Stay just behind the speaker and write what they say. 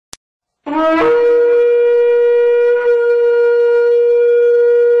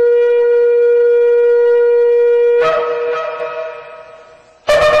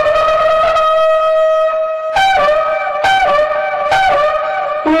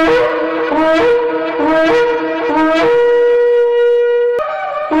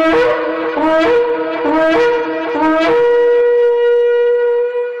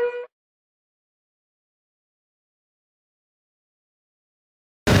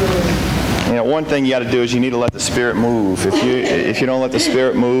One thing you got to do is you need to let the Spirit move. If you don't let the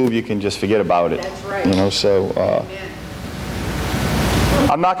Spirit move, you can just forget about it. That's right. You know, so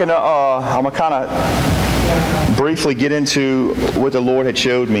I'm not gonna. I'm gonna kind of briefly get into what the Lord had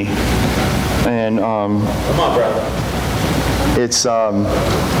showed me, and come on, brother. It's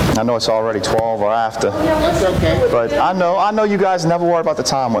I know it's already 12 or after. That's okay. But I know you guys never worry about the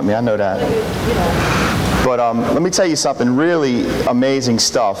time with me. I know that. But let me tell you something really amazing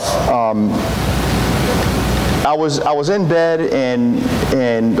stuff. I was in bed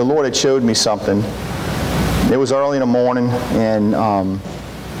and the Lord had showed me something. It was early in the morning, and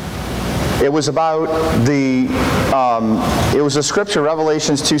it was about it was the scripture,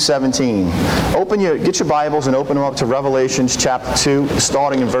 Revelations 2:17. Get your Bibles and open them up to Revelations chapter 2,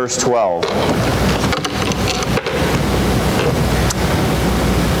 starting in verse 12.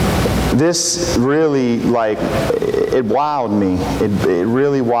 This really, it wowed me. It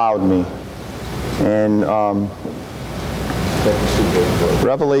really wowed me. And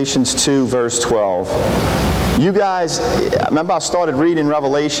Revelations 2, verse 12. You guys, remember I started reading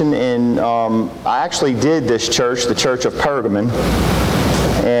Revelation, and I actually did this church, the Church of Pergamon,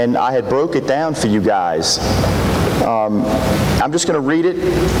 and I had broke it down for you guys. I'm just going to read it,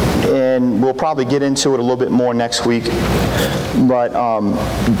 and we'll probably get into it a little bit more next week. But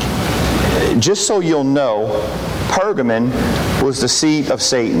just so you'll know, Pergamon was the seat of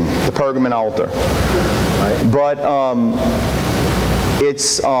Satan, the Pergamon altar. But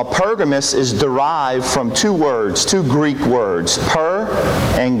Pergamus is derived from two Greek words, per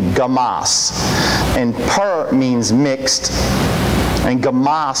and gamas. And per means mixed, and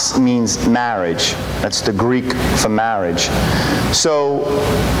gamas means marriage. That's the Greek for marriage. So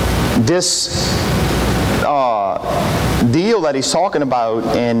this deal that he's talking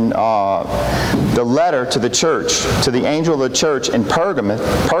about in the letter to the church, to the angel of the church in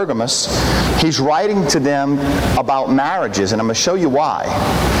Pergamus, he's writing to them about marriages, and I'm going to show you why.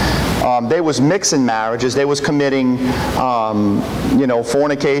 They was mixing marriages. They was committing,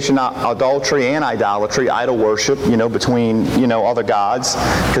 fornication, adultery, and idolatry, idol worship, between, other gods,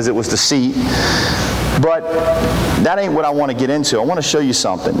 because it was deceit. But that ain't what I want to get into. I want to show you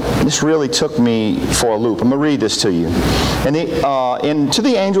something. This really took me for a loop. I'm going to read this to you. And to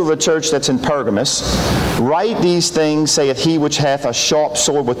the angel of the church that's in Pergamus, write these things, saith he which hath a sharp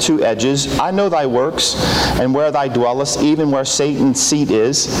sword with two edges. I know thy works, and where thou dwellest, even where Satan's seat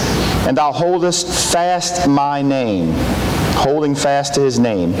is. And thou holdest fast my name, holding fast to his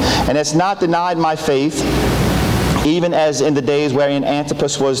name, and hast not denied my faith, even as in the days wherein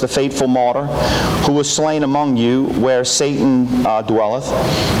Antipas was the faithful martyr, who was slain among you, where Satan dwelleth.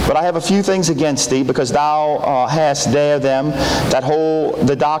 But I have a few things against thee, because thou hast there them that hold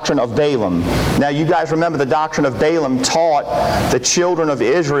the doctrine of Balaam. Now you guys remember the doctrine of Balaam taught the children of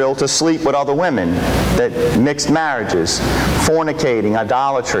Israel to sleep with other women, that mixed marriages, fornicating,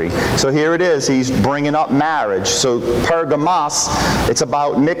 idolatry. So here it is, he's bringing up marriage. So pergamos, it's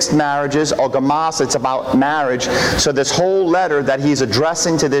about mixed marriages, or gamas, it's about marriage. So this whole letter that he's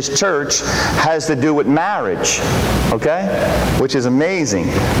addressing to this church has to do with marriage, okay? Which is amazing.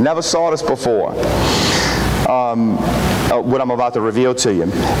 Never saw this before. What I'm about to reveal to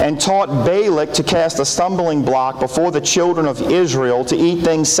you. And taught Balak to cast a stumbling block before the children of Israel, to eat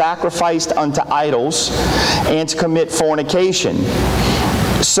things sacrificed unto idols, and to commit fornication.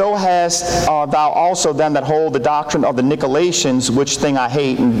 So hast thou also them that hold the doctrine of the Nicolaitans, which thing I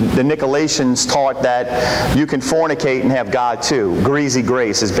hate. And the Nicolaitans taught that you can fornicate and have God too. Greasy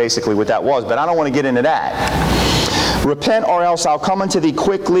grace is basically what that was, but I don't want to get into that. Repent, or else I'll come unto thee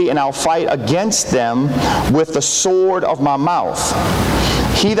quickly, and I'll fight against them with the sword of my mouth.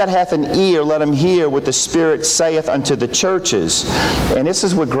 He that hath an ear, let him hear what the Spirit saith unto the churches. And this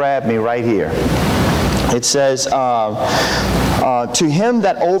is what grabbed me right here. It says, to him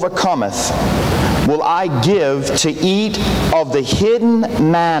that overcometh will I give to eat of the hidden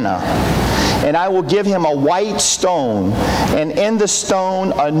manna, and I will give him a white stone, and in the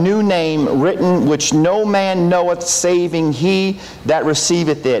stone a new name written, which no man knoweth, saving he that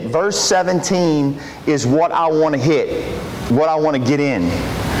receiveth it. Verse 17 is what I want to hit, what I want to get in.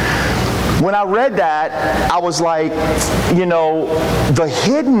 when I read that, I was like, you know, the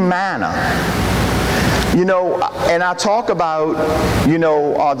hidden manna. You know, and I talk about, you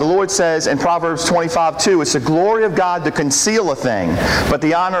know, the Lord says in Proverbs 25:2, it's the glory of God to conceal a thing, but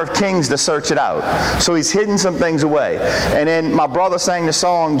the honor of kings to search it out. So he's hidden some things away. And then my brother sang the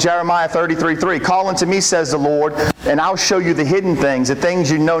song, Jeremiah 33:3, call unto me, says the Lord, and I'll show you the hidden things, the things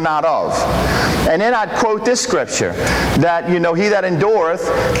you know not of. And then I'd quote this scripture, that, you know, he that endureth,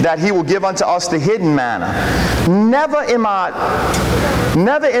 that he will give unto us the hidden manna. Never in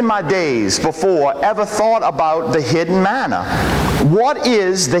my days before ever thought about the hidden manna. What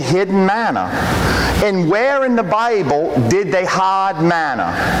is the hidden manna? And where in the Bible did they hide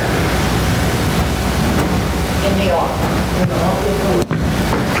manna? In the ark.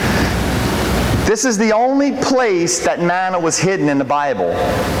 This is the only place that manna was hidden in the Bible.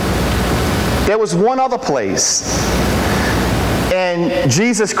 There was one other place. And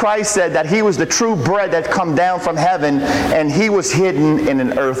Jesus Christ said that he was the true bread that come down from heaven, and he was hidden in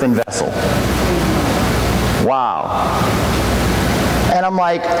an earthen vessel. Wow. And I'm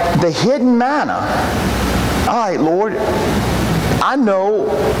like, the hidden manna. All right, Lord, I know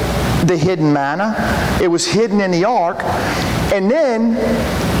the hidden manna. It was hidden in the ark. And then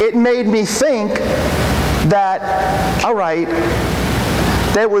it made me think that, all right,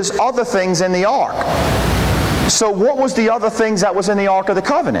 there was other things in the ark. So what was the other things that was in the Ark of the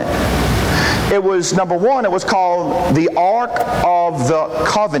Covenant? It was, number one, it was called the Ark of the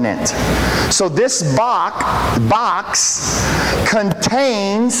Covenant. So this box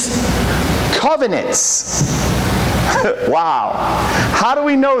contains covenants. Wow. How do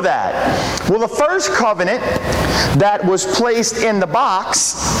we know that? Well, the first covenant that was placed in the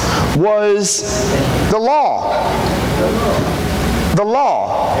box was the law. The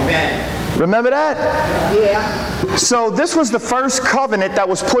law. Amen. Remember that? Yeah. So this was the first covenant that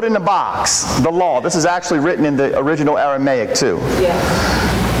was put in the box, the law. This is actually written in the original Aramaic too. Yeah.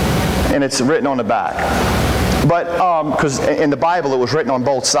 And it's written on the back. But, because in the Bible it was written on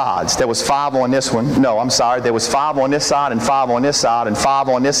both sides. There was 5 on this one. No, I'm sorry. There was 5 on this side and 5 on this side and 5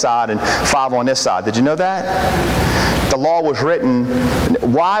 on this side and 5 on this side. Did you know that? The law was written.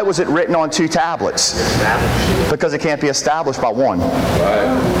 Why was it written on 2 tablets? Because it can't be established by 1.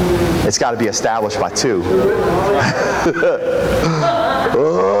 Right. It's got to be established by 2.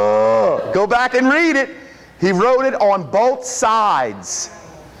 Oh, go back and read it. He wrote it on both sides.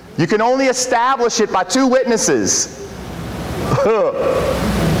 You can only establish it by 2 witnesses.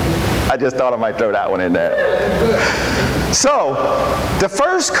 I just thought I might throw that one in there. So, the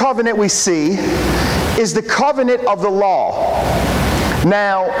first covenant we see is the covenant of the law.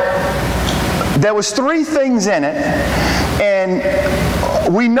 Now, there was 3 things in it, and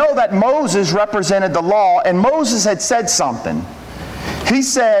we know that Moses represented the law, and Moses had said something. He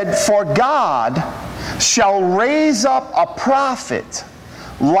said, "For God shall raise up a prophet,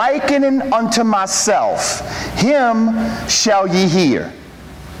 likening unto myself, him shall ye hear."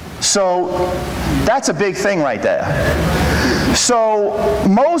 So that's a big thing right there. So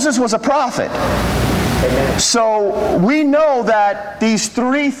Moses was a prophet. So we know that these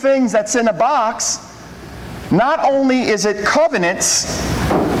 3 things that's in a box, not only is it covenants,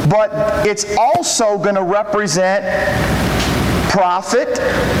 but it's also going to represent prophet,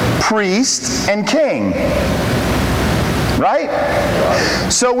 priest, and king. Right?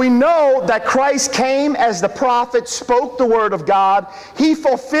 So we know that Christ came as the prophet, spoke the word of God. He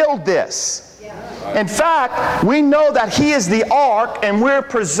fulfilled this. In fact, we know that he is the ark and we're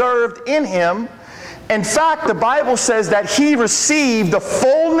preserved in him. In fact, the Bible says that he received the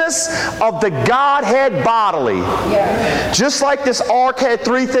fullness of the Godhead bodily. Yeah. Just like this ark had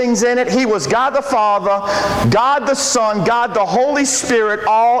 3 things in it, he was God the Father, God the Son, God the Holy Spirit,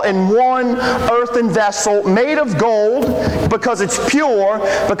 all in one earthen vessel made of gold, because it's pure,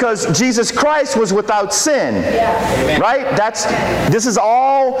 because Jesus Christ was without sin. Yeah. Right? This is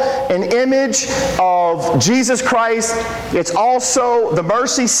all an image of Jesus Christ. It's also the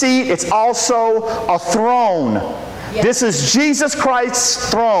mercy seat. It's also a throne. Yes. This is Jesus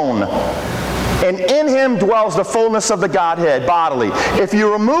Christ's throne. And in him dwells the fullness of the Godhead bodily. If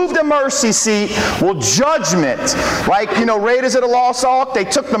you remove the mercy seat, well, judgment, like, Raiders of the Lost Ark, they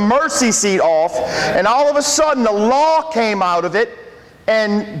took the mercy seat off, and all of a sudden the law came out of it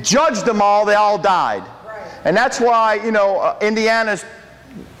and judged them all. They all died. Right. And that's why, Indiana's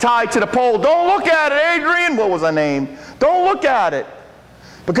tied to the pole. Don't look at it, Adrian. What was her name? Don't look at it.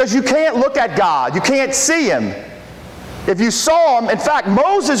 Because you can't look at God. You can't see him. If you saw him, in fact,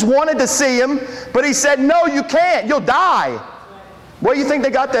 Moses wanted to see him, but he said, no, you can't. You'll die. Where do you think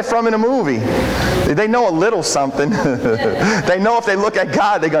they got that from in a movie? They know a little something. They know if they look at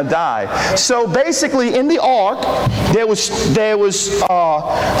God, they're going to die. So basically, in the ark, there was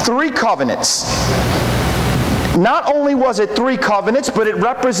 3 covenants. Not only was it 3 covenants, but it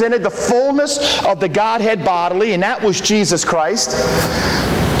represented the fullness of the Godhead bodily, and that was Jesus Christ.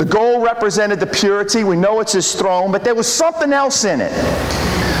 The gold represented the purity. We know it's his throne, but there was something else in it.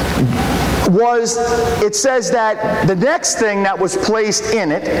 It says that the next thing that was placed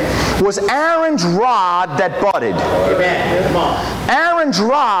in it was Aaron's rod that budded. Amen. Aaron's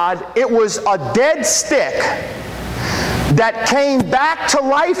rod, it was a dead stick that came back to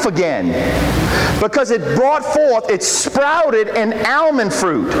life again because it brought forth, it sprouted an almond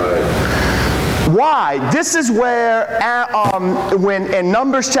fruit. Why? This is where, when in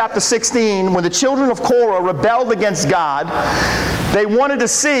Numbers chapter 16, when the children of Korah rebelled against God, they wanted to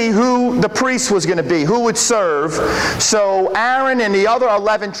see who the priest was going to be, who would serve. So Aaron and the other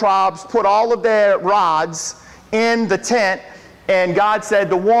 11 tribes put all of their rods in the tent, and God said,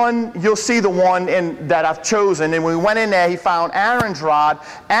 the one, you'll see the one that I've chosen. And when we went in there, he found Aaron's rod.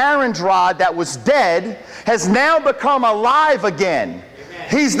 Aaron's rod that was dead has now become alive again.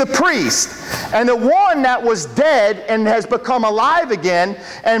 He's the priest. And the one that was dead and has become alive again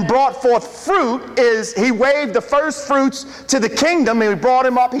and brought forth fruit is, he waved the first fruits to the kingdom. And he brought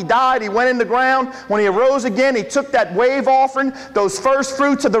him up. He died. He went in the ground. When he arose again, he took that wave offering, those first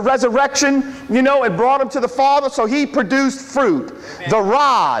fruits of the resurrection, and brought him to the Father. So he produced fruit. Amen. The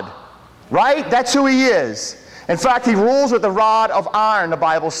rod, right? That's who he is. In fact, he rules with the rod of iron, the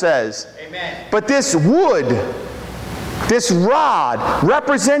Bible says. Amen. But this wood, this rod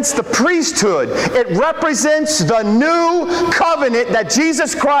represents the priesthood. It represents the new covenant that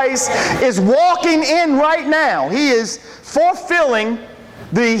Jesus Christ is walking in right now. He is fulfilling,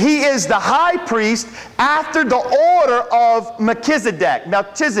 he is the high priest after the order of Melchizedek.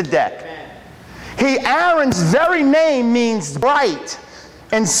 Aaron's very name means bright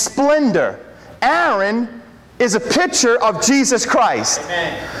and splendor. Aaron is a picture of Jesus Christ.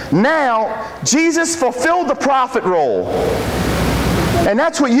 Amen. Now, Jesus fulfilled the prophet role. And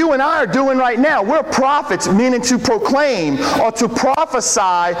that's what you and I are doing right now. We're prophets, meaning to proclaim or to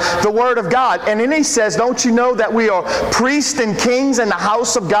prophesy the Word of God. And then he says, don't you know that we are priests and kings in the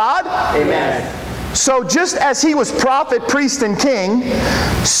house of God? Amen. So just as he was prophet, priest, and king,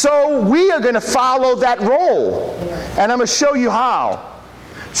 so we are going to follow that role. And I'm going to show you how.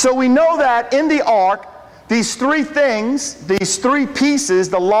 So we know that in the ark, these 3 things, these 3 pieces,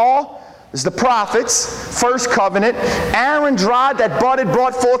 the law is the prophets, first covenant. Aaron's rod that budded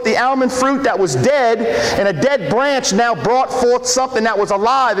brought forth the almond fruit that was dead, and a dead branch now brought forth something that was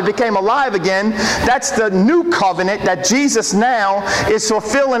alive. It became alive again. That's the new covenant that Jesus now is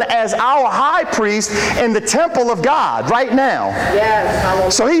fulfilling as our high priest in the temple of God right now.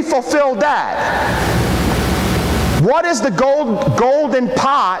 Yes. So he fulfilled that. What is the golden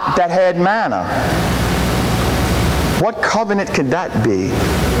pot that had manna? What covenant could that be?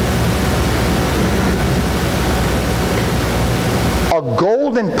 A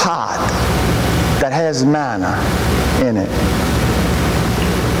golden pot that has manna in it.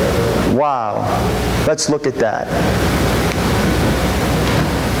 Wow. Let's look at that.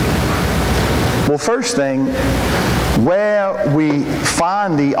 Well, first thing, where we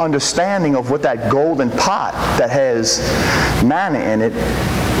find the understanding of what that golden pot that has manna in it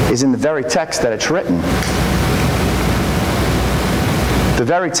is in the very text that it's written. The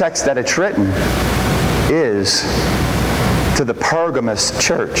very text that it's written is to the Pergamos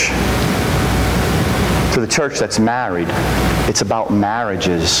church, to the church that's married. It's about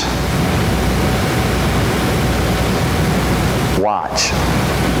marriages. Watch.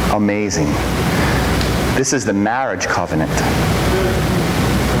 Amazing. This is the marriage covenant.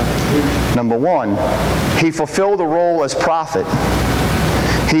 Number 1, he fulfilled the role as prophet.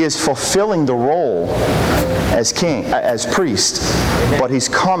 He is fulfilling the role as king, as priest, but he's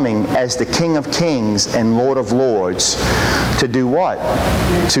coming as the King of Kings and Lord of Lords to do what?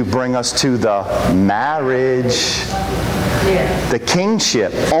 To bring us to the marriage, the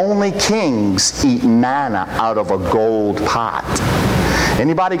kingship. Only kings eat manna out of a gold pot.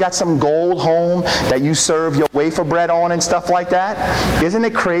 Anybody got some gold home that you serve your wafer bread on and stuff like that? Isn't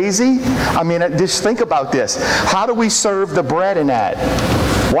it crazy? I mean, just think about this. How do we serve the bread in that?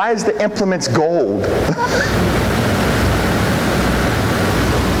 Why is the implements gold?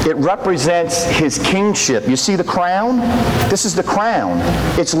 It represents his kingship. You see the crown? This is the crown.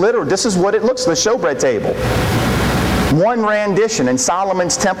 It's literal. This is what it looks like, the showbread table. one rendition. In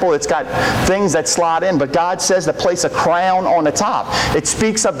Solomon's temple, it's got things that slot in, but God says to place a crown on the top. It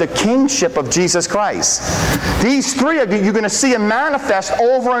speaks of the kingship of Jesus Christ. These three, you're going to see them manifest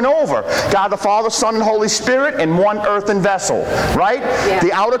over and over. God the Father, Son, and Holy Spirit in one earthen vessel, right? Yeah.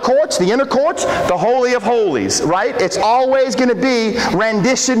 The outer courts, the inner courts, the Holy of Holies, right? It's always going to be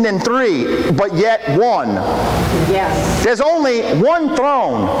renditioned in three, but yet one. Yes. There's only one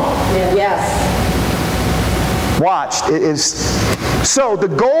throne. Yes. Watch. It is. So the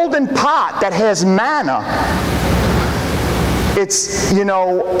golden pot that has manna, it's,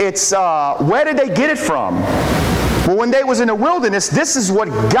 where did they get it from? Well, when they was in the wilderness, this is what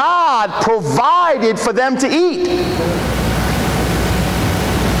God provided for them to eat.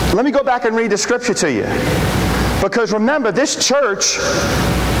 Let me go back and read the scripture to you. Because remember, this church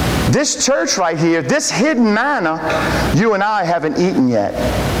right here, this hidden manna, you and I haven't eaten yet.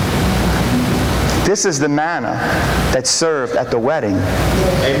 This is the manna that's served at the wedding.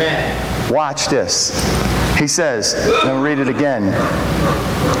 Amen. Watch this. He says, let me read it again.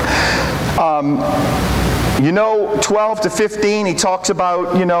 12 to 15, he talks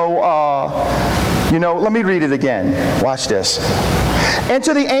about, let me read it again. Watch this. And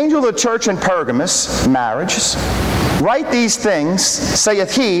to the angel of the church in Pergamos, marriages, write these things,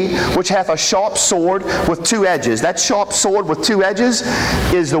 saith he, which hath a sharp sword with two edges. That sharp sword with two edges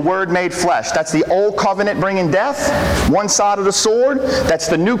is the Word made flesh. That's the old covenant bringing death, one side of the sword. That's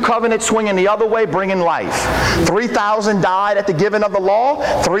the new covenant swinging the other way, bringing life. 3,000 died at the giving of the law.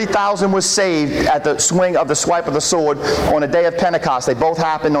 3,000 was saved at the swing of the swipe of the sword on the day of Pentecost. They both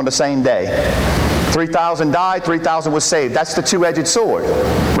happened on the same day. 3,000 died, 3,000 was saved. That's the two-edged sword,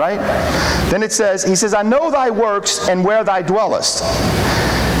 right? Then it says, he says, I know thy works and where thou dwellest,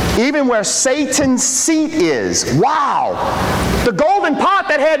 even where Satan's seat is. Wow! The golden pot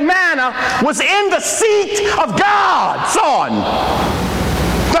that had manna was in the seat of God, son.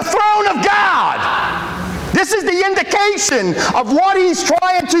 The throne of God. This is the indication of what he's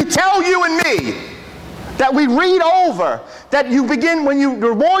trying to tell you and me. That we read over, that you begin,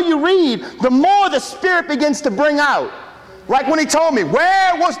 the more you read, the more the Spirit begins to bring out. Like when he told me,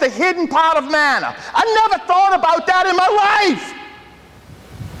 where was the hidden pot of manna? I never thought about that in my life.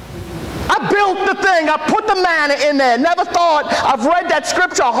 I built the thing, I put the manna in there, never thought, I've read that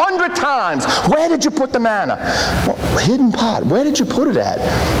scripture 100 times. Where did you put the manna? Well, hidden pot, where did you put it at?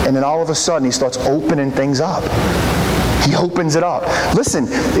 And then all of a sudden he starts opening things up. He opens it up. Listen,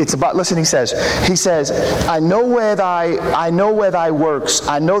 he says, I know thy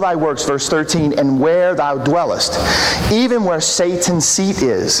works, verse 13, and where thou dwellest, even where Satan's seat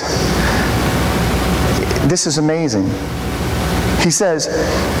is. This is amazing. He says,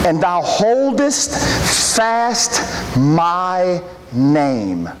 and thou holdest fast my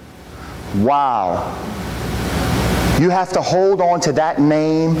name. Wow. You have to hold on to that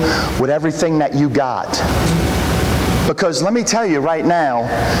name with everything that you got. Because let me tell you right now,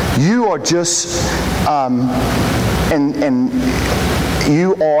 you are just,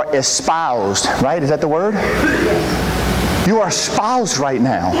 you are espoused, right? Is that the word? You are espoused right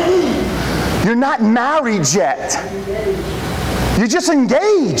now. You're not married yet. You're just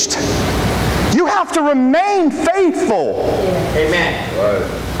engaged. You have to remain faithful.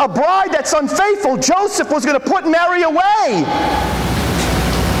 Amen. A bride that's unfaithful, Joseph was going to put Mary away.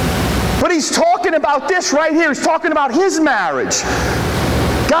 But he's talking about this right here. He's talking about his marriage.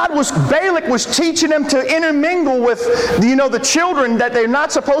 Balak was teaching them to intermingle with, the children that they're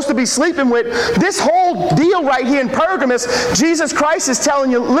not supposed to be sleeping with. This whole deal right here in Pergamos, Jesus Christ is telling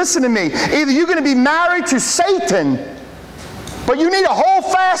you, listen to me. Either you're going to be married to Satan, but you need to hold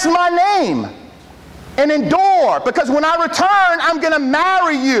fast my name and endure, because when I return, I'm going to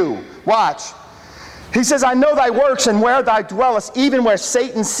marry you. Watch. He says, I know thy works and where thou dwellest, even where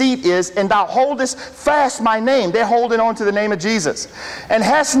Satan's seat is, and thou holdest fast my name. They're holding on to the name of Jesus. And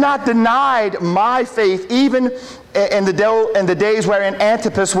hast not denied my faith, even in the days wherein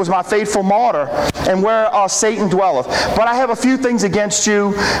Antipas was my faithful martyr, and where Satan dwelleth. But I have a few things against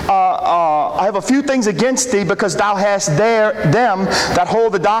you. I have a few things against thee, because thou hast them that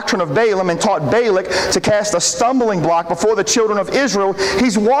hold the doctrine of Balaam, and taught Balak to cast a stumbling block before the children of Israel.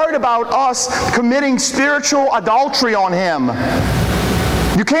 He's worried about us committing spiritual adultery on him.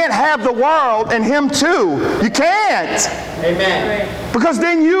 You can't have the world and him too. You can't. Amen. Because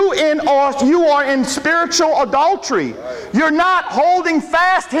then you are in spiritual adultery. You're not holding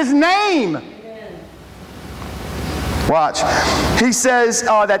fast his name. Watch. He says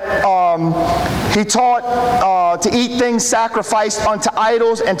that he taught to eat things sacrificed unto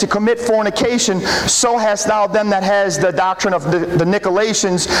idols and to commit fornication. So hast thou them that has the doctrine of the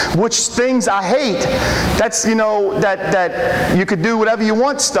Nicolaitans, which things I hate. That's, you know, that you could do whatever you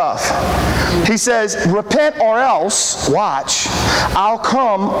want stuff. He says, repent or else, watch, I'll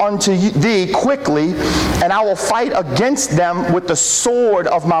come unto thee quickly, and I will fight against them with the sword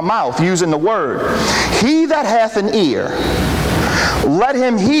of my mouth, using the word. He that hath an ear, let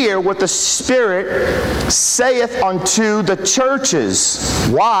him hear what the Spirit saith unto the churches.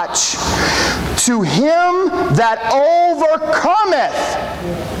 Watch. To him that overcometh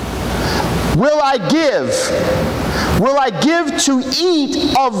will I give to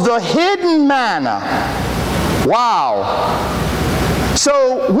eat of the hidden manna. Wow.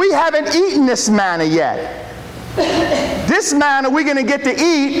 So we haven't eaten this manna yet. This manna we're going to get to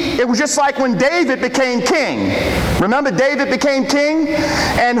eat. It was just like when David became king. Remember, David became king?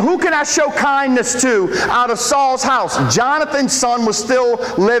 And who can I show kindness to out of Saul's house? Jonathan's son was still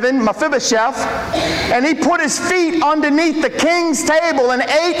living, Mephibosheth, and he put his feet underneath the king's table and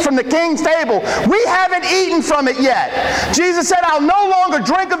ate from the king's table. We haven't eaten from it yet. Jesus said, I'll no longer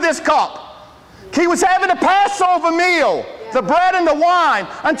drink of this cup. He was having a Passover meal, the bread and the wine,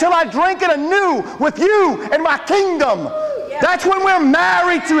 until I drink it anew with you in my kingdom. That's when we're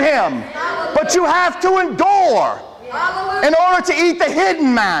married to him. But you have to endure in order to eat the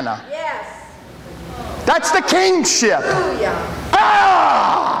hidden manna. That's the kingship.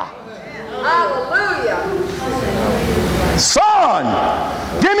 Ah! Hallelujah. Son,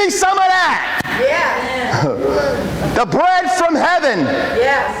 give me some of that. The bread from heaven.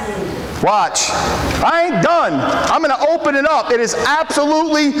 Watch. I ain't done. I'm going to open it up. It is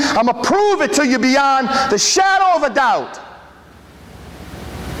absolutely, I'm going to prove it to you beyond the shadow of a doubt.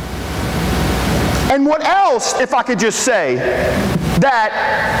 And what else, if I could just say,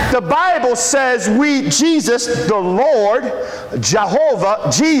 that the Bible says Jesus, the Lord, Jehovah,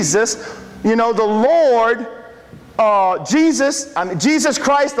 Jesus, you know, the Lord, Jesus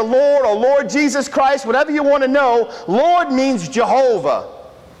Christ, the Lord, or Lord Jesus Christ, whatever you want to know, Lord means Jehovah.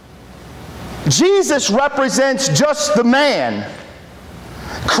 Jesus represents just the man.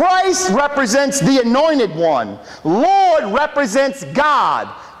 Christ represents the anointed one. Lord represents God.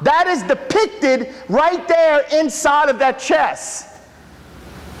 That is depicted right there inside of that chest.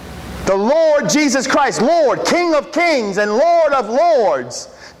 The Lord Jesus Christ, Lord, King of kings and Lord of lords.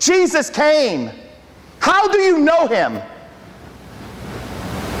 Jesus came. How do you know him?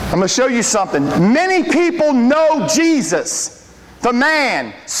 I'm going to show you something. Many people know Jesus. The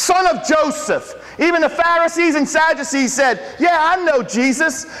man, son of Joseph. Even the Pharisees and Sadducees said, yeah, I know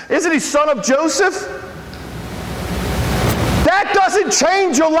Jesus. Isn't he son of Joseph? That doesn't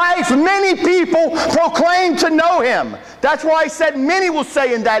change your life. Many people proclaim to know him. That's why he said many will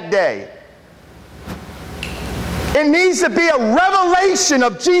say in that day. It needs to be a revelation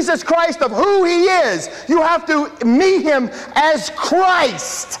of Jesus Christ, of who he is. You have to meet him as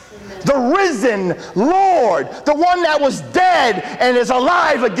Christ. The risen Lord, the one that was dead and is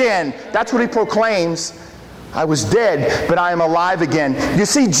alive again. That's what he proclaims. I was dead, but I am alive again. You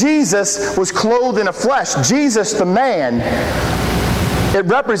see, Jesus was clothed in a flesh. Jesus, the man, it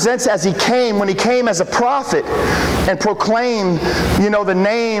represents as he came, when he came as a prophet and proclaimed, you know, the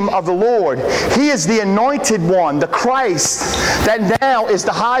name of the Lord. He is the anointed one, the Christ, that now is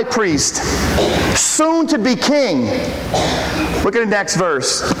the high priest, soon to be king. Look at the next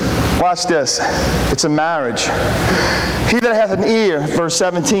verse. Watch this. It's a marriage. He that hath an ear, verse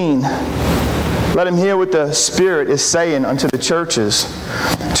 17, let him hear what the Spirit is saying unto the churches.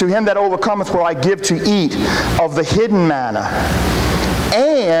 To him that overcometh will I give to eat of the hidden manna.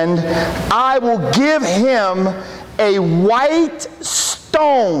 And I will give him a white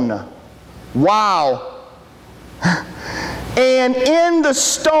stone. Wow. And in the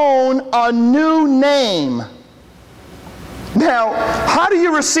stone a new name. Now, how do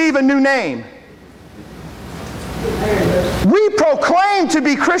you receive a new name? We proclaim to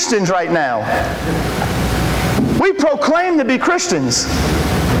be Christians right now. We proclaim to be Christians.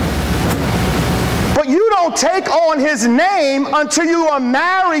 But you don't take on his name until you are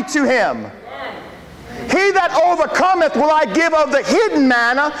married to him. He that overcometh will I give of the hidden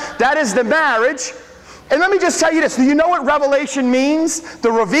manna, that is the marriage. And let me just tell you this. Do you know what revelation means?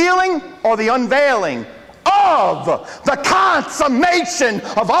 The revealing or the unveiling of the consummation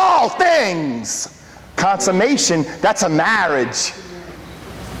of all things. Consummation, that's a marriage.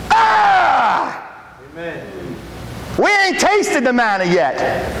 Ah! Amen. We ain't tasted the manna yet.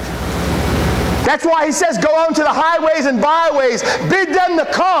 That's why he says, go out into the highways and byways, bid them to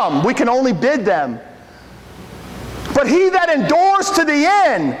come. We can only bid them. But he that endures to the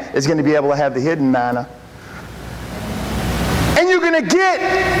end is going to be able to have the hidden manna. And you're going to get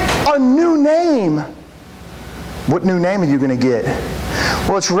a new name. What new name are you going to get?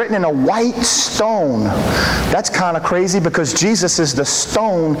 Well, it's written in a white stone. That's kind of crazy because Jesus is the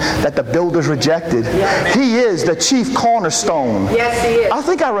stone that the builders rejected. He is the chief cornerstone. Yes, he is. I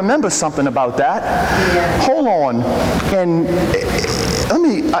think I remember something about that. Yeah. Hold on. And let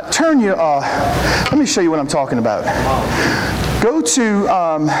me let me show you what I'm talking about. Go to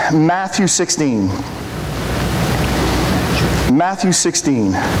Matthew 16. Matthew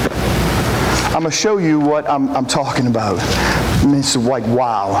 16. I'm going to show you what I'm talking about. And it's like,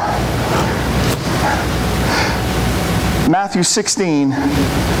 wow. Matthew 16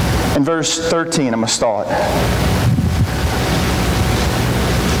 and verse 13, I'm going to start.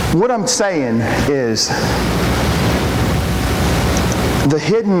 What I'm saying is the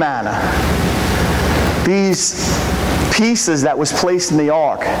hidden manna, these pieces that was placed in the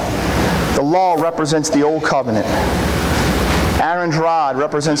ark, the law represents the old covenant. Aaron's rod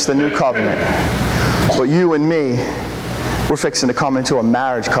represents the new covenant. But you and me, we're fixing to come into a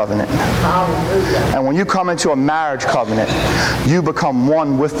marriage covenant. And when you come into a marriage covenant, you become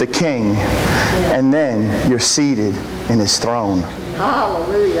one with the King. And then you're seated in his throne.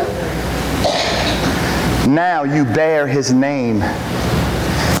 Hallelujah. Now you bear his name.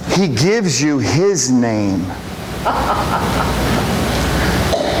 He gives you his name.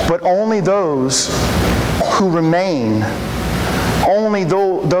 But only those who remain, only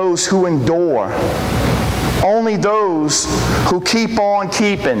those who endure, only those who keep on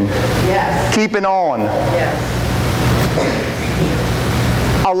keeping, Yes. keeping on. Yes.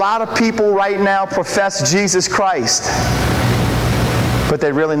 A lot of people right now profess Jesus Christ, but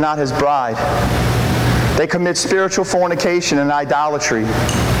they're really not his bride. They commit spiritual fornication and idolatry.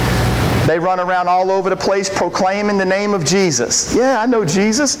 They run around all over the place proclaiming the name of Jesus. Yeah, I know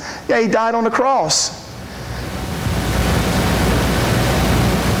Jesus. Yeah, he died on the cross.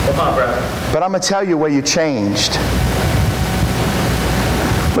 Come on, brother. But I'm going to tell you where you changed.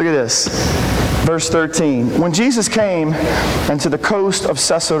 Look at this. Verse 13. When Jesus came into the coast of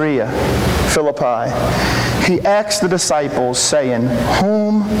Caesarea Philippi, he asked the disciples, saying,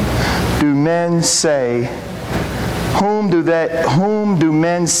 Whom do men say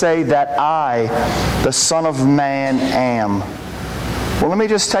that I, the Son of Man, am? Well, let me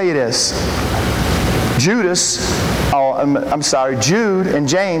just tell you this. Jude and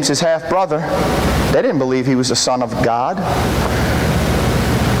James, his half-brother, they didn't believe he was the Son of God.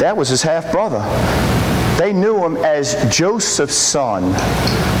 That was his half-brother. They knew him as Joseph's son,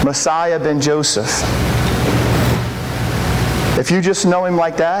 Messiah ben Joseph. If you just know him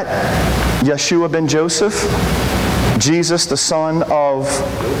like that, Yeshua ben Joseph, Jesus the son of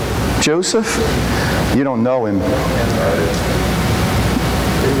Joseph, you don't know him.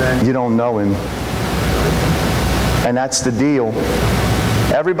 You don't know him. And that's the deal.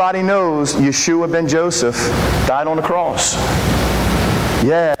 Everybody knows Yeshua ben Joseph died on the cross.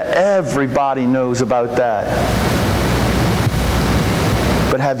 Yeah, everybody knows about that.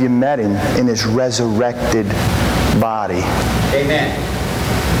 But have you met him in his resurrected body? Amen.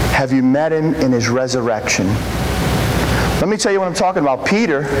 Have you met him in his resurrection? Let me tell you what I'm talking about.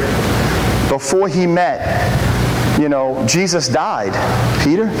 Peter, before he met, Jesus died.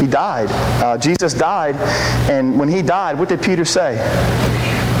 Peter, he died. Jesus died, and when he died, what did Peter say?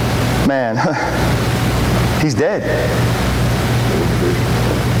 Man, he's dead.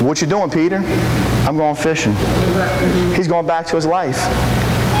 What you doing, Peter? I'm going fishing. He's going back to his life.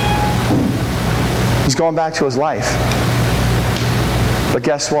 He's going back to his life. But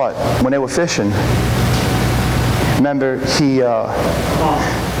guess what? When they were fishing, remember,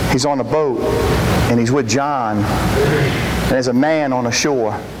 he's on a boat, and he's with John, and there's a man on the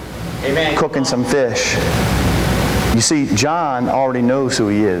shore. Amen. Cooking some fish. You see, John already knows who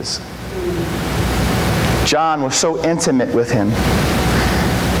he is. John was so intimate with him.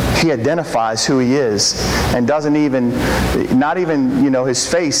 He identifies who he is and doesn't even, not even, his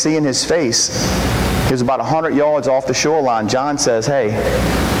face, seeing his face. He was about 100 yards off the shoreline. John says, hey,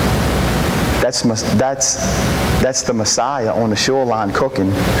 that's the Messiah on the shoreline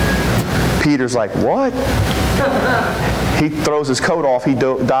cooking. Peter's like, what? He throws his coat off, he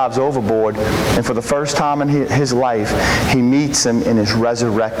dives overboard, and for the first time in his life, he meets him in his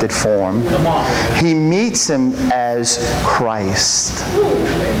resurrected form. He meets him as Christ,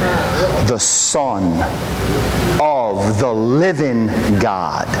 the Son of the living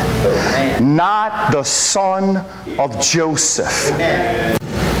God, not the son of Joseph.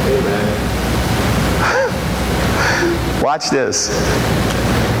 Watch this.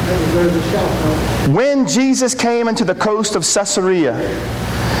 When Jesus came into the coast of Caesarea,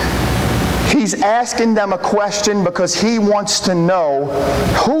 he's asking them a question because he wants to know,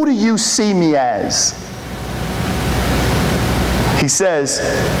 who do you see me as? He says,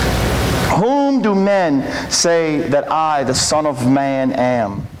 whom do men say that I, the Son of Man,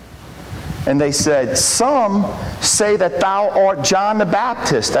 am? And they said, some say that thou art John the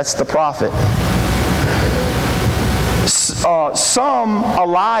Baptist, that's the prophet. Some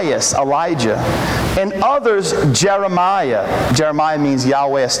Elias, Elijah, and others Jeremiah. Jeremiah means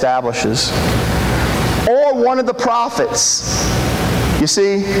Yahweh establishes. Or one of the prophets. You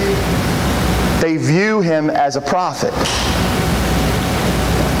see, they view him as a prophet.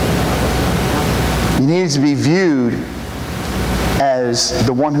 He needs to be viewed as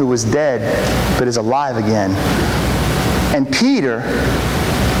the one who was dead but is alive again. And Peter,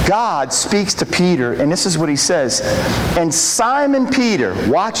 God speaks to Peter, and this is what he says. And Simon Peter,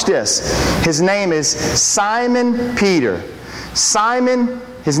 watch this. His name is Simon Peter. Simon,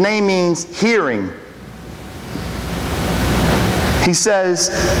 his name means hearing. He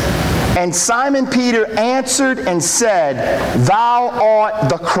says, and Simon Peter answered and said, thou art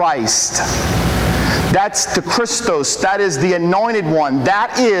the Christ. That's the Christos. That is the anointed one.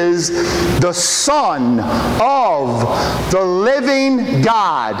 That is the Son of the living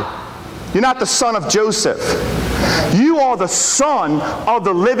God. You're not the son of Joseph. You are the Son of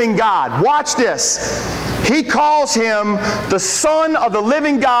the living God. Watch this. He calls him the Son of the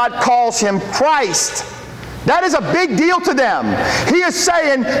living God, calls him Christ. That is a big deal to them. He is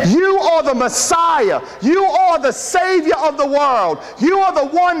saying, you are the Messiah. You are the Savior of the world. You are the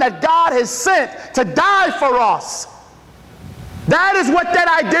one that God has sent to die for us. That is what that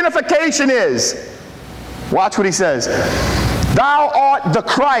identification is. Watch what he says. Thou art the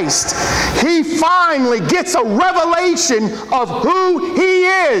Christ. He finally gets a revelation of who he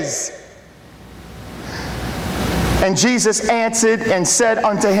is. And Jesus answered and said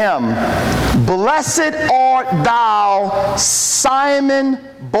unto him, blessed art thou, Simon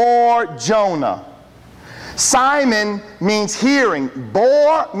Bar-Jonah. Simon means hearing.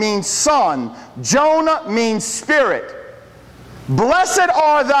 Bar means son. Jonah means spirit. Blessed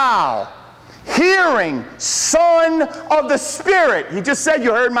art thou, hearing, son of the Spirit. He just said,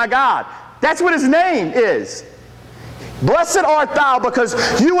 you heard my God. That's what his name is. Blessed art thou,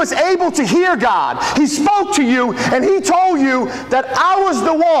 because you was able to hear God. He spoke to you and he told you that I was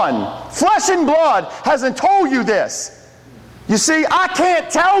the one. Flesh and blood hasn't told you this. You see, I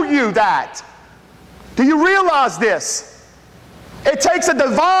can't tell you that. Do you realize this? It takes a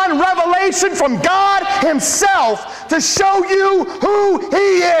divine revelation from God himself to show you who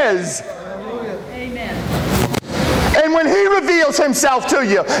he is. And when he reveals himself to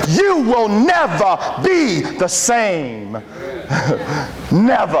you, you will never be the same.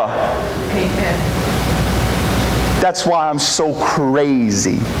 Never. Amen. That's why I'm so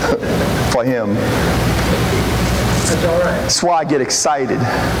crazy for him. That's all right. That's why I get excited.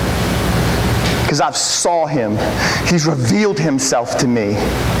 Because I've saw him. He's revealed himself to me.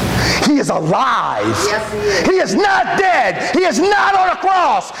 He is alive. Yes, he is. He is not dead. He is not on a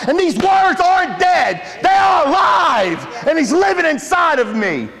cross. And these words aren't dead. They are alive. And he's living inside of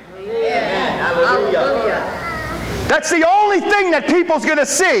me. Amen. Hallelujah. That's the only thing that people's going to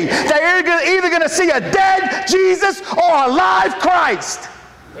see. They're either going to see a dead Jesus or a live Christ.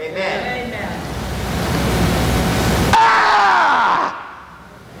 Amen. Amen. Ah!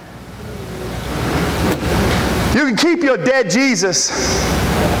 You can keep your dead Jesus.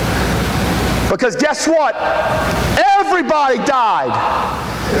 Because guess what? Everybody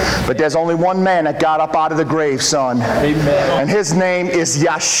died. But there's only one man that got up out of the grave, son. Amen. And his name is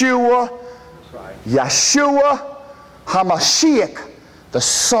Yeshua. Yeshua HaMashiach, the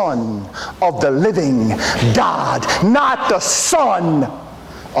Son of the living God, not the son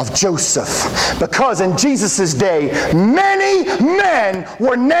of Joseph. Because in Jesus' day, many men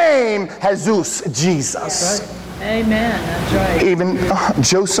were named Jesus, Jesus. Amen. That's right. Even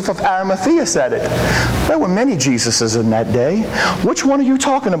Joseph of Arimathea said it. There were many Jesuses in that day. Which one are you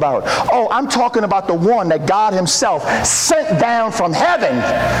talking about? Oh, I'm talking about the one that God himself sent down from heaven.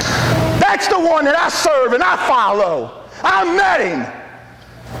 That's the one that I serve and I follow. I met him.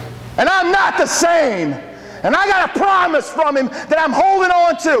 And I'm not the same. And I got a promise from him that I'm holding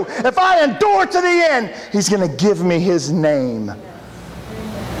on to. If I endure to the end, he's going to give me his name.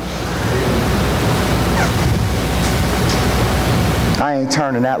 I ain't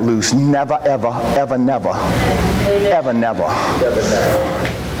turning that loose. Never, ever, ever, never. Ever, never.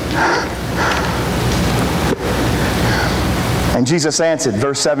 And Jesus answered,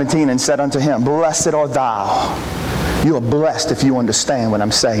 verse 17, and said unto him, blessed art thou. You are blessed if you understand what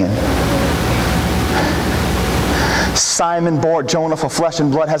I'm saying. Simon Bar-Jonah, for flesh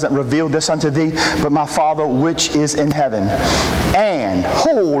and blood hasn't revealed this unto thee, but my Father which is in heaven. And,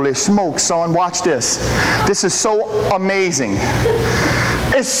 holy smoke, son, watch this. This is so amazing.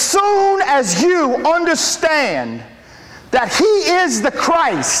 As soon as you understand that He is the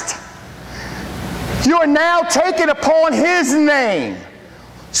Christ, you are now taken upon His name.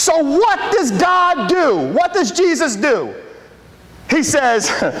 So what does God do? What does Jesus do? He says,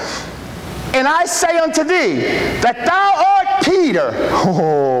 and I say unto thee, that thou art Peter.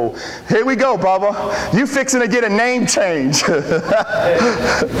 Oh, here we go, Bubba. You fixing to get a name change.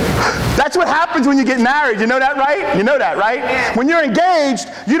 That's what happens when you get married. You know that, right? You know that, right? When you're engaged,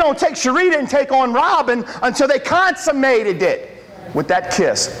 you don't take Sharita and take on Robin until they consummated it with that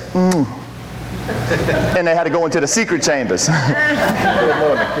kiss. And they had to go into the secret chambers.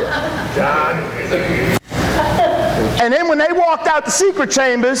 And then when they walked out the secret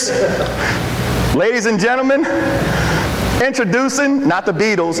chambers, ladies and gentlemen, introducing, not the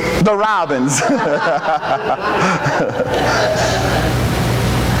Beatles, the Robins.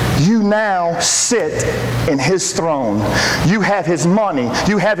 You now sit in His throne. You have His money.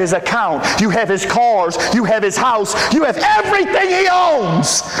 You have His account. You have His cars. You have His house. You have everything He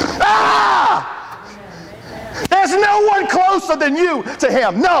owns. Ah! There's no one closer than you to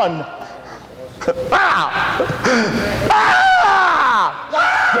Him. None. Ah! Ah!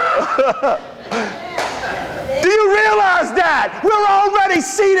 Do you realize that? We're already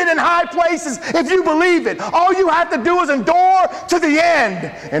seated in high places if you believe it. All you have to do is endure to the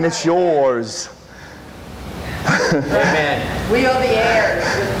end, and it's yours. Amen. We are the heirs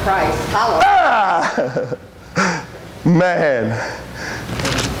with Christ. Hallelujah. Ah! Man.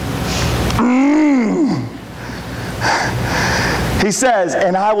 He says,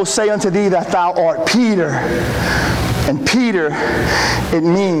 and I will say unto thee that thou art Peter. And Peter, it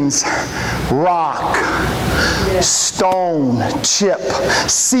means rock, stone, chip,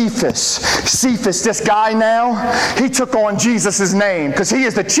 Cephas. Cephas, this guy now, he took on Jesus' name because he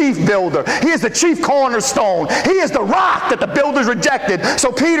is the chief builder. He is the chief cornerstone. He is the rock that the builders rejected.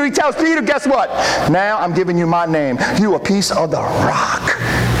 So Peter, he tells Peter, guess what? Now I'm giving you my name. You a piece of the rock.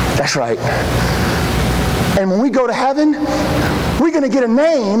 That's right. And when we go to heaven, we're going to get a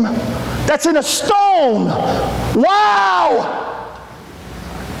name that's in a stone. Wow!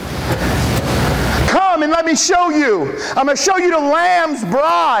 Come and let me show you. I'm going to show you the Lamb's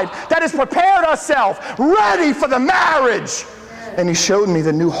bride that has prepared herself, ready for the marriage. And He showed me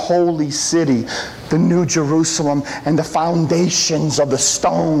the new holy city, the new Jerusalem, and the foundations of the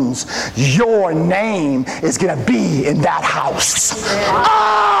stones. Your name is going to be in that house.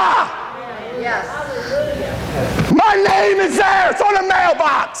 Ah! Yes. My name is there. It's on the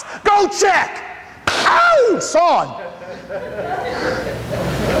mailbox. Go check. Ow, son.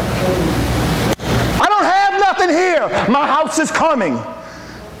 I don't have nothing here. My house is coming.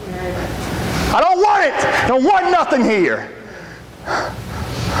 I don't want it. I don't want nothing here.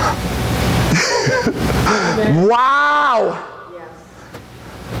 Wow.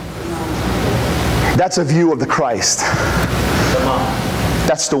 That's a view of the Christ. Come on.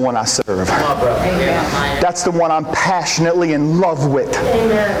 That's the one I serve. Come on, brother. Amen. That's the one I'm passionately in love with.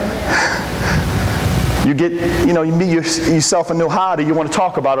 Amen. You get, you meet yourself a new hottie, you want to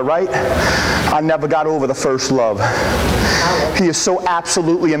talk about it, right? I never got over the first love. He is so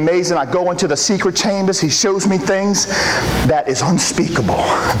absolutely amazing. I go into the secret chambers. He shows me things that is unspeakable.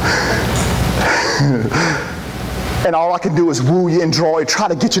 And all I can do is woo you and draw you, try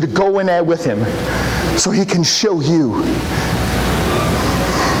to get you to go in there with Him so He can show you.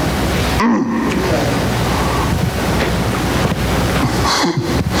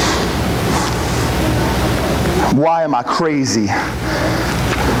 Why am I crazy?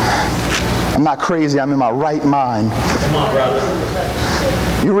 I'm not crazy. I'm in my right mind. Come on, brother.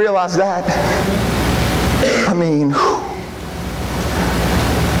 You realize that? I mean,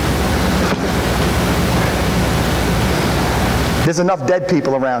 there's enough dead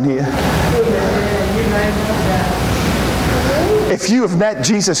people around here. If you have met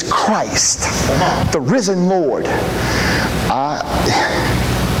Jesus Christ, the risen Lord,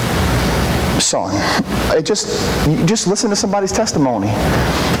 son, just listen to somebody's testimony.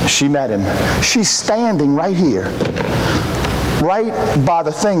 She met Him. She's standing right here, right by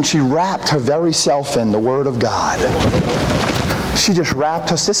the thing she wrapped her very self in, the Word of God. She just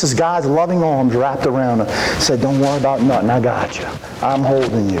wrapped us. This is God's loving arms wrapped around her. Said, don't worry about nothing. I got you. I'm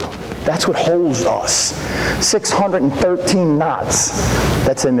holding you. That's what holds us. 613 knots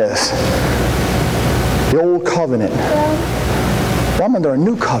that's in this. The old covenant. Well, I'm under a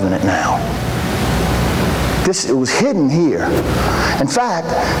new covenant now. It was hidden here. In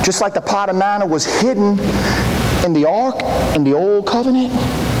fact, just like the pot of manna was hidden in the ark in the old covenant,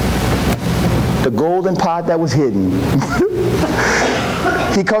 the golden pot that was hidden.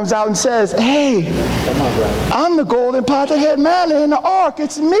 He comes out and says, hey, I'm the golden pot that had manna in the ark.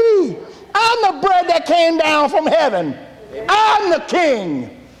 It's me. I'm the bread that came down from heaven. I'm the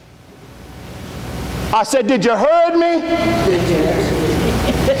king. I said, did you heard me?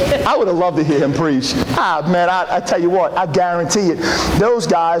 I would have loved to hear him preach. Man, I tell you what, I guarantee it. Those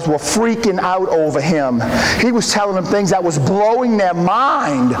guys were freaking out over him. He was telling them things that was blowing their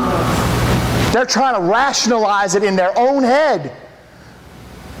mind. They're trying to rationalize it in their own head.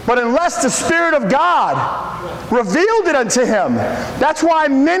 But unless the Spirit of God revealed it unto him, that's why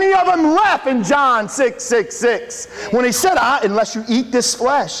many of them left in John 6:6. When he said, unless you eat this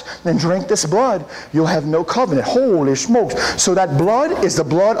flesh and drink this blood, you'll have no covenant. Holy smokes. So that blood is the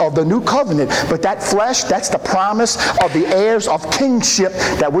blood of the new covenant. But that flesh, that's the promise of the heirs of kingship,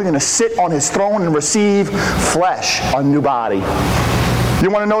 that we're going to sit on his throne and receive flesh, a new body. You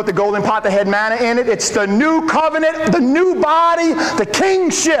want to know what the golden pot that had manna in it? It's the new covenant, the new body, the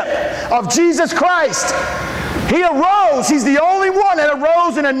kingship of Jesus Christ. He arose. He's the only one that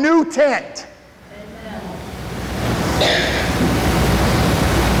arose in a new tent.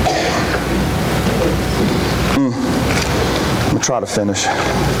 I'm going to try to finish.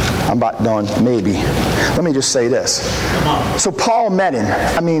 I'm about done, maybe. Let me just say this. So Paul met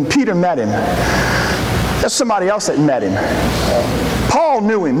him. Peter met him. There's somebody else that met him. Paul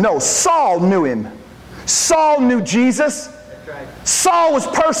knew him. No, Saul knew him. Saul knew Jesus. Saul was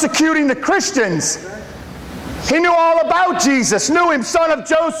persecuting the Christians. He knew all about Jesus, knew him, son of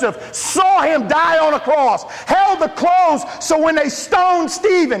Joseph, saw him die on a cross, held the clothes so when they stoned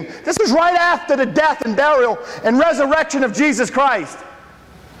Stephen, this was right after the death and burial and resurrection of Jesus Christ.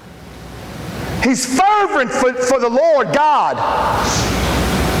 He's fervent for the Lord God.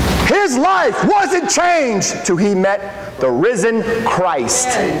 His life wasn't changed till he met the risen Christ.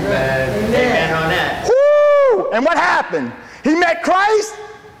 Amen. Amen on that. Woo! And what happened? He met Christ?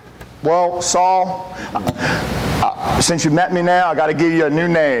 Well, Saul, since you met me now, I got to give you a new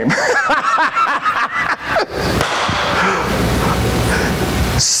name.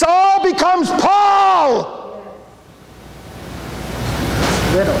 Saul becomes Paul.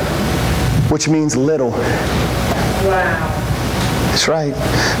 Little. Which means little. Wow. That's right.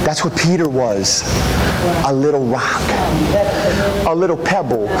 That's what Peter was. A little rock, a little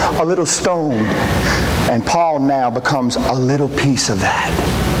pebble, a little stone. And Paul now becomes a little piece of that.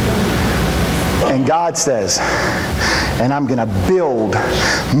 And God says, and I'm going to build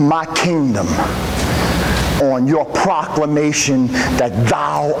my kingdom on your proclamation that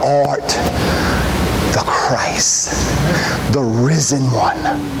thou art the Christ, the risen one.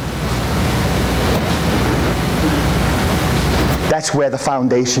 That's where the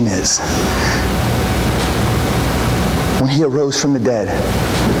foundation is. When he arose from the dead,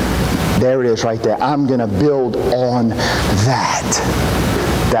 there it is right there. I'm going to build on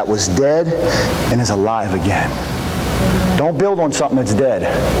that was dead and is alive again. Don't build on something that's dead.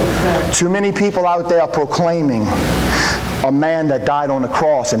 Too many people out there are proclaiming a man that died on the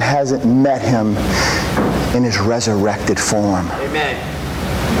cross and hasn't met him in his resurrected form. Amen.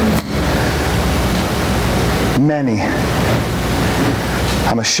 Many.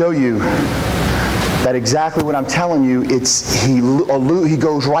 I'm going to show you that exactly what I'm telling you, he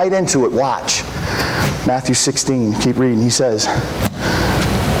goes right into it. Watch. Matthew 16. Keep reading. He says,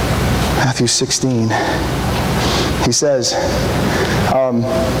 Matthew 16. He says,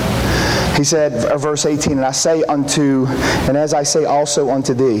 verse 18, and as I say also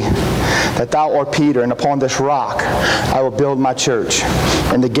unto thee, that thou art Peter, and upon this rock I will build my church,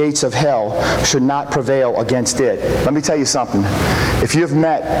 and the gates of hell should not prevail against it. Let me tell you something. If you've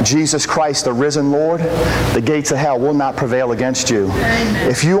met Jesus Christ, the risen Lord, the gates of hell will not prevail against you. Amen.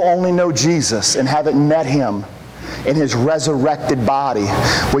 If you only know Jesus and haven't met him in his resurrected body,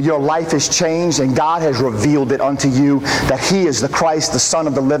 where your life is changed and God has revealed it unto you that he is the Christ, the Son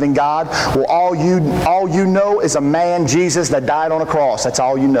of the living God, well, all you know is a man, Jesus, that died on a cross. That's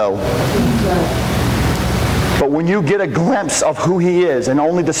all you know. But when you get a glimpse of who he is, and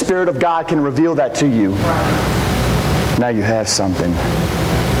only the Spirit of God can reveal that to you, now you have something.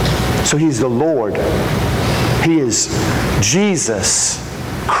 So he's the Lord. He is Jesus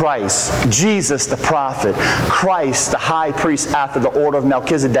Christ, Jesus the prophet, Christ the high priest after the order of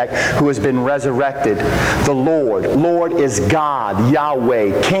Melchizedek, who has been resurrected. The Lord. Lord is God,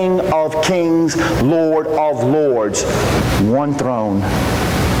 Yahweh, King of kings, Lord of lords. One throne.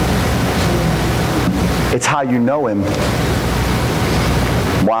 It's how you know him.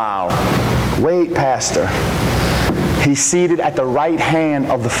 Wow. Wait, Pastor. He's seated at the right hand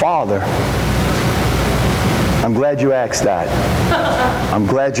of the Father. I'm glad you asked that. I'm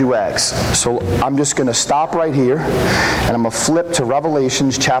glad you asked. So I'm just going to stop right here, and I'm going to flip to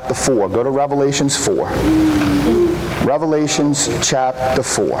Revelations chapter 4. Go to Revelations 4. Revelations chapter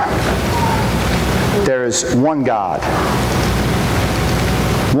 4. There is one God,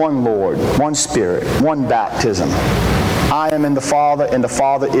 one Lord, one Spirit, one baptism. I am in the Father, and the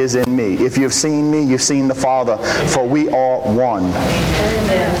Father is in me. If you've seen me, you've seen the Father, for we are one.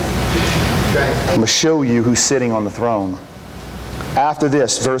 Amen. I'm going to show you who's sitting on the throne. After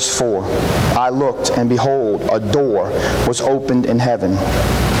this, verse 4, I looked, and behold, a door was opened in heaven.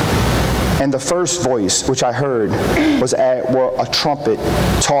 And the first voice which I heard was a trumpet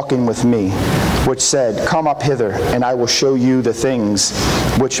talking with me, which said, Come up hither, and I will show you the things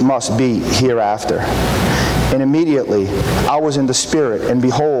which must be hereafter. And immediately I was in the Spirit, and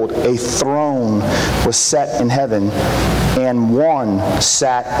behold, a throne was set in heaven, and one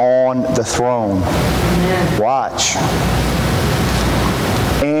sat on the throne. Amen. Watch.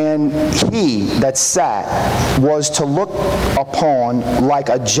 And he that sat was to look upon like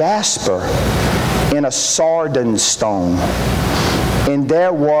a jasper and a sardine stone. And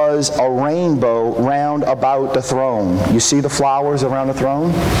there was a rainbow round about the throne. You see the flowers around the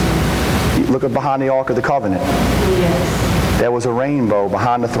throne? Look at behind the Ark of the Covenant. Yes. There was a rainbow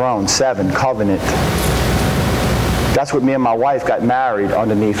behind the throne. 7, covenant. That's what me and my wife got married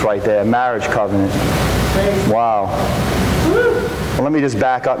underneath right there. Marriage covenant. Wow. Well, let me just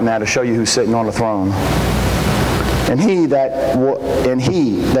back up now to show you who's sitting on the throne. And he that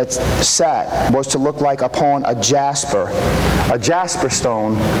sat was to look like upon a jasper. A jasper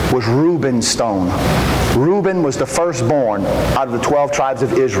stone was Reuben's stone. Reuben was the firstborn out of the 12 tribes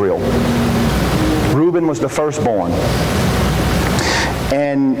of Israel. Reuben was the firstborn.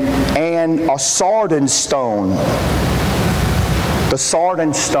 And a sardine stone. The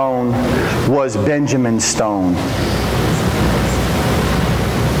sardine stone was Benjamin's stone.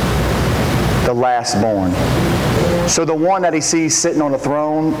 The lastborn. So the one that he sees sitting on the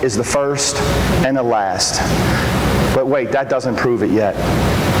throne is the first and the last. But wait, that doesn't prove it yet.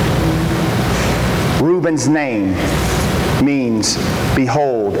 Reuben's name means,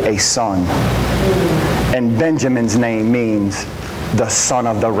 behold, a son. And Benjamin's name means the son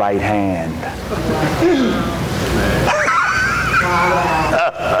of the right hand.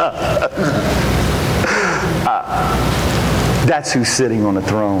 That's who's sitting on the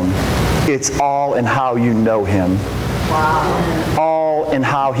throne. It's all in how you know him. Wow. All in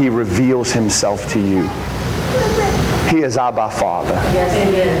how he reveals himself to you. He is Abba Father. Yes,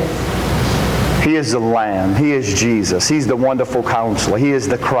 he is. He is the Lamb. He is Jesus. He's the wonderful counselor. He is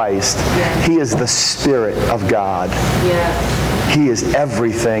the Christ. Yes. He is the Spirit of God. Yes. He is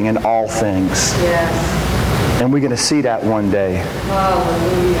everything and all things. Yes. And we're going to see that one day.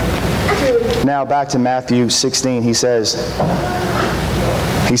 Hallelujah. Now back to Matthew 16. He says,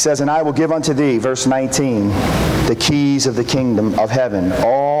 and I will give unto thee, verse 19, the keys of the kingdom of heaven.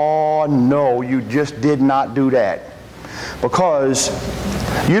 Oh, no, you just did not do that. Because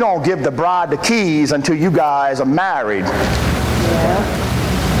you don't give the bride the keys until you guys are married. Yeah.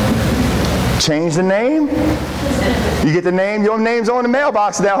 Change the name. You get the name. Your name's on the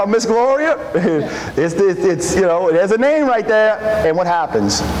mailbox now, Miss Gloria. It's you know, there's a name right there. And what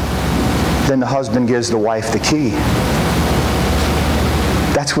happens? Then the husband gives the wife the key.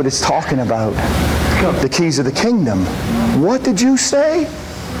 That's what it's talking about. The keys of the kingdom. What did you say?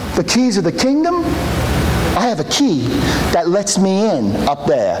 The keys of the kingdom? I have a key that lets me in up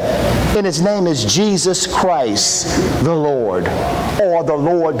there. And his name is Jesus Christ the Lord. Or the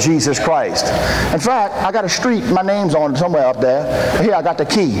Lord Jesus Christ. In fact, I got a street, my name's on somewhere up there. Here, I got the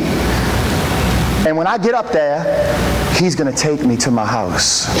key. And when I get up there, he's going to take me to my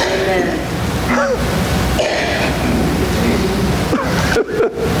house.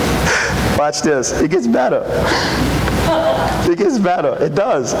 Watch this. It gets better. It gets better. It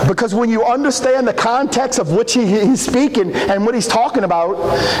does. Because when you understand the context of which he's speaking and what he's talking about,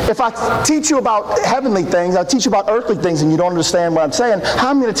 if I teach you about heavenly things, I'll teach you about earthly things and you don't understand what I'm saying,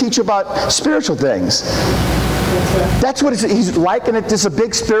 how am I going to teach you about spiritual things? That's what he's likening it to, a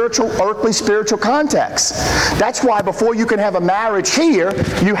big spiritual, earthly spiritual context. That's why before you can have a marriage here,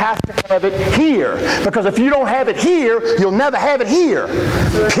 you have to have it here. Because if you don't have it here, you'll never have it here.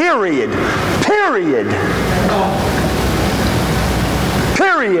 Period. Period.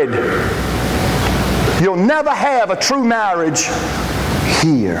 Period. You'll never have a true marriage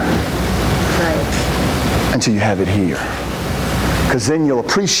here until you have it here. Because then you'll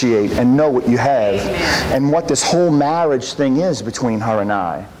appreciate and know what you have. Amen. And what this whole marriage thing is between her and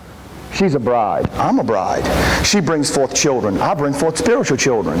I. She's a bride. I'm a bride. She brings forth children. I bring forth spiritual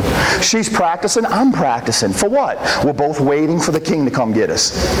children. She's practicing. I'm practicing. For what? We're both waiting for the king to come get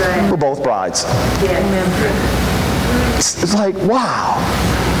us. We're both brides. It's like, wow.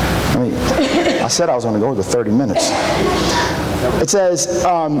 I said I was going to go to 30 minutes. It says,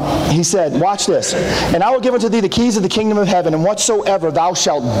 he said, watch this. And I will give unto thee the keys of the kingdom of heaven, and whatsoever thou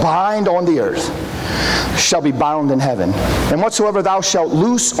shalt bind on the earth shall be bound in heaven. And whatsoever thou shalt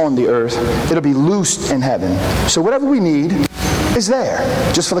loose on the earth, it'll be loosed in heaven. So whatever we need is there,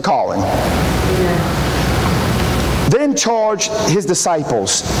 just for the calling. Then charged his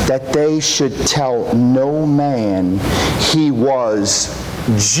disciples that they should tell no man he was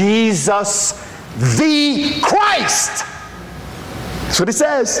Jesus the Christ. That's what it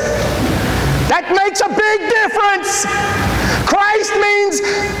says. That makes a big difference. Christ means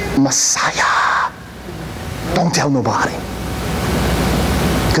Messiah. Don't tell nobody.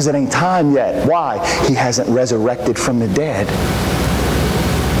 Because it ain't time yet. Why? He hasn't resurrected from the dead.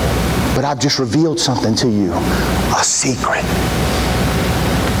 But I've just revealed something to you. A secret.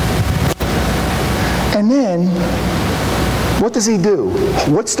 And then, what does he do?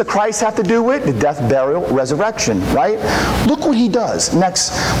 What's the Christ have to do with? The death, burial, resurrection, right? Look what he does.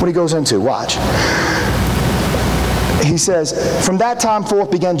 Next, what he goes into. Watch. He says, from that time forth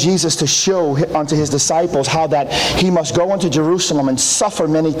began Jesus to show unto his disciples how that he must go unto Jerusalem and suffer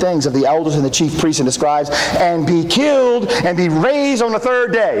many things of the elders and the chief priests and the scribes, and be killed and be raised on the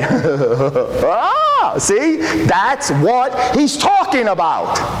third day. See? That's what he's talking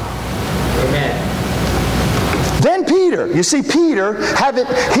about. Amen. Then Peter, you see Peter,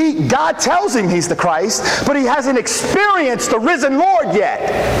 God tells him he's the Christ, but he hasn't experienced the risen Lord yet.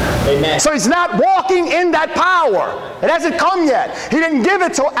 Amen. So he's not walking in that power. It hasn't come yet. He didn't give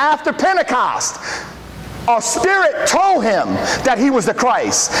it till after Pentecost. A spirit told him that he was the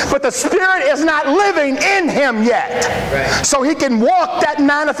Christ, but the spirit is not living in him yet. Right. So he can walk that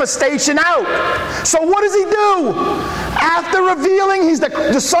manifestation out. So what does he do? After revealing he's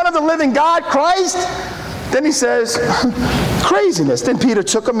the Son of the living God, Christ, then he says, craziness. Then Peter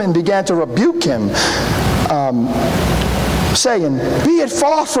took him and began to rebuke him, saying, be it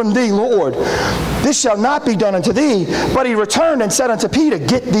far from thee, Lord, this shall not be done unto thee. But he returned and said unto Peter,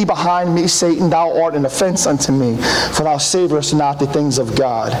 get thee behind me, Satan, thou art an offense unto me, for thou savorest not the things of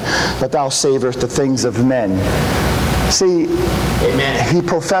God, but thou savorest the things of men. See, Amen. He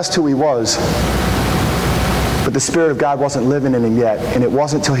professed who he was, but the Spirit of God wasn't living in him yet, and it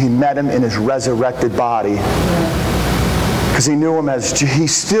wasn't until he met him in his resurrected body. Because he knew him as, he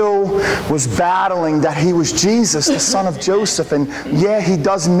still was battling that he was Jesus, the son of Joseph. And yeah, he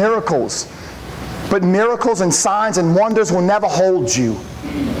does miracles. But miracles and signs and wonders will never hold you.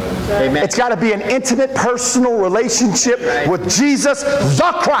 Amen. It's got to be an intimate, personal relationship with Jesus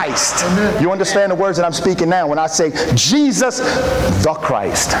the Christ. You understand the words that I'm speaking now when I say Jesus the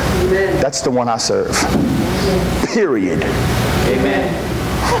Christ. That's the one I serve. Period. Amen.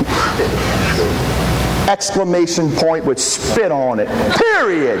 Exclamation point with spit on it.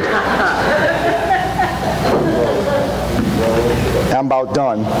 Period. I'm about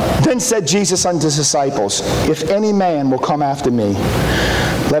done. Then said Jesus unto his disciples, if any man will come after me,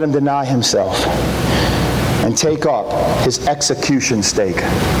 let him deny himself and take up his execution stake,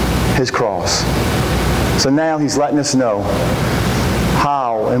 his cross. So now he's letting us know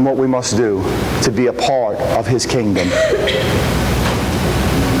how and what we must do to be a part of his kingdom.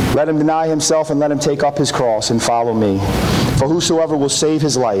 Let him deny himself and let him take up his cross and follow me. For whosoever will save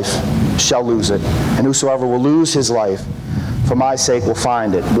his life shall lose it, and whosoever will lose his life for my sake will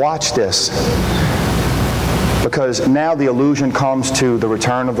find it. Watch this, because now the allusion comes to the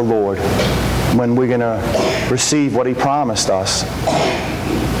return of the Lord, when we're going to receive what he promised us.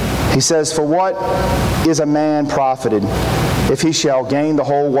 He says, for what is a man profited if he shall gain the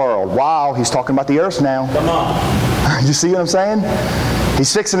whole world? Wow, he's talking about the earth now. Come on. You see what I'm saying?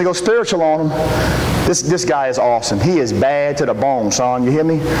 He's fixing to go spiritual on him. This guy is awesome. He is bad to the bone, son. You hear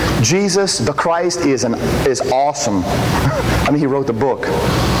me? Jesus, the Christ, is awesome. I mean, he wrote the book.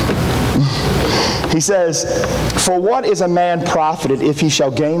 He says, for what is a man profited if he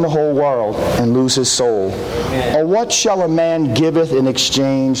shall gain the whole world and lose his soul? Amen. Or what shall a man giveth in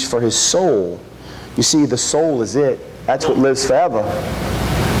exchange for his soul? You see, the soul is it. That's what lives forever.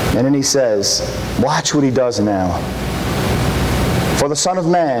 And then he says, watch what he does now. For the Son of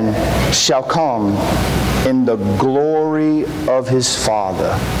Man shall come in the glory of his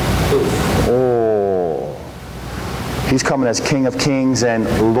Father. Oh. He's coming as King of Kings and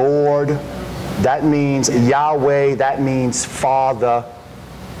Lord. That means Yahweh. That means Father.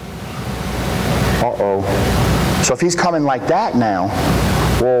 Uh-oh. So if he's coming like that now,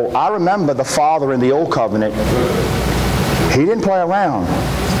 Well, I remember the Father in the Old Covenant, he didn't play around.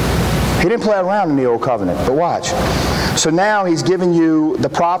 He didn't play around in the Old Covenant, but watch. So now he's giving you the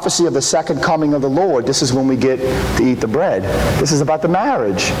prophecy of the second coming of the Lord. This is when we get to eat the bread. This is about the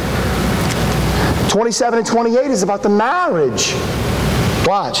marriage. 27 and 28 is about the marriage.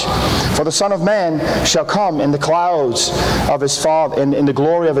 Watch. For the Son of Man shall come in the clouds of his Father, in the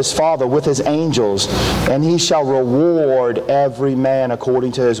glory of his Father with his angels, and he shall reward every man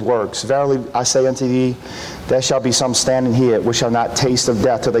according to his works. Verily I say unto thee, there shall be some standing here which shall not taste of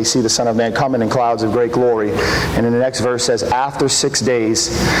death till they see the Son of Man coming in clouds of great glory. And in the next verse says, after 6 days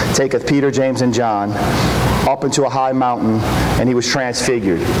taketh Peter, James, and John up into a high mountain, and he was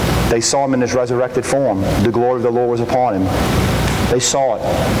transfigured. They saw him in his resurrected form. The glory of the Lord was upon him. They saw it,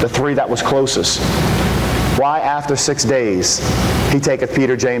 the three that was closest. Why after 6 days he taketh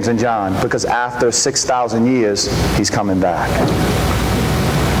Peter, James, and John? Because after 6,000 years, he's coming back.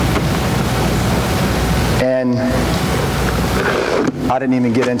 And I didn't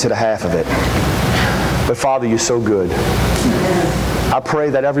even get into the half of it. But Father, you're so good. I pray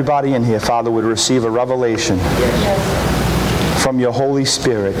that everybody in here, Father, would receive a revelation from your Holy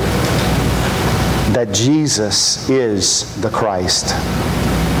Spirit that Jesus is the Christ,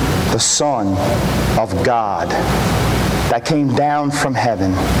 the Son of God, that came down from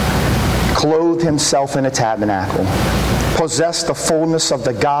heaven, clothed himself in a tabernacle, possessed the fullness of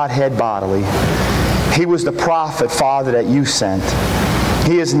the Godhead bodily. He was the prophet, Father, that you sent.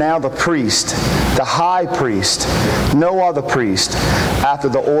 He is now the priest, the high priest, no other priest, after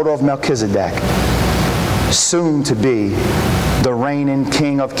the order of Melchizedek, soon to be the reigning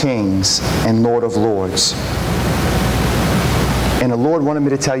King of kings and Lord of lords. And the Lord wanted me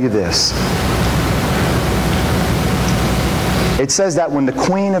to tell you this. It says that when the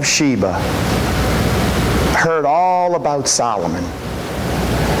Queen of Sheba heard all about Solomon,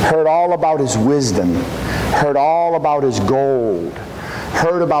 heard all about his wisdom, heard all about his gold,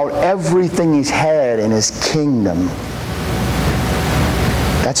 heard about everything he's had in his kingdom,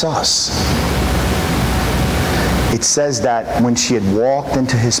 that's us. It says that when she had walked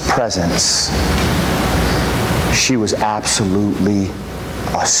into his presence, she was absolutely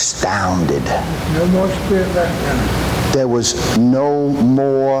astounded. No more spirit left in her. There was no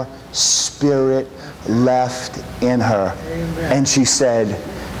more spirit left in her. Amen. And she said,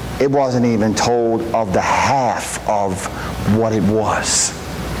 it wasn't even told of the half of what it was.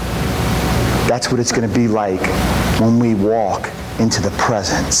 That's what it's going to be like when we walk into the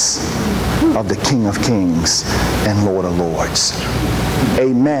presence of the King of Kings and Lord of Lords.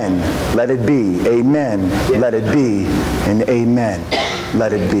 Amen. Let it be. Amen. Let it be. And amen.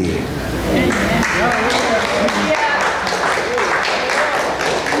 Let it be. Amen.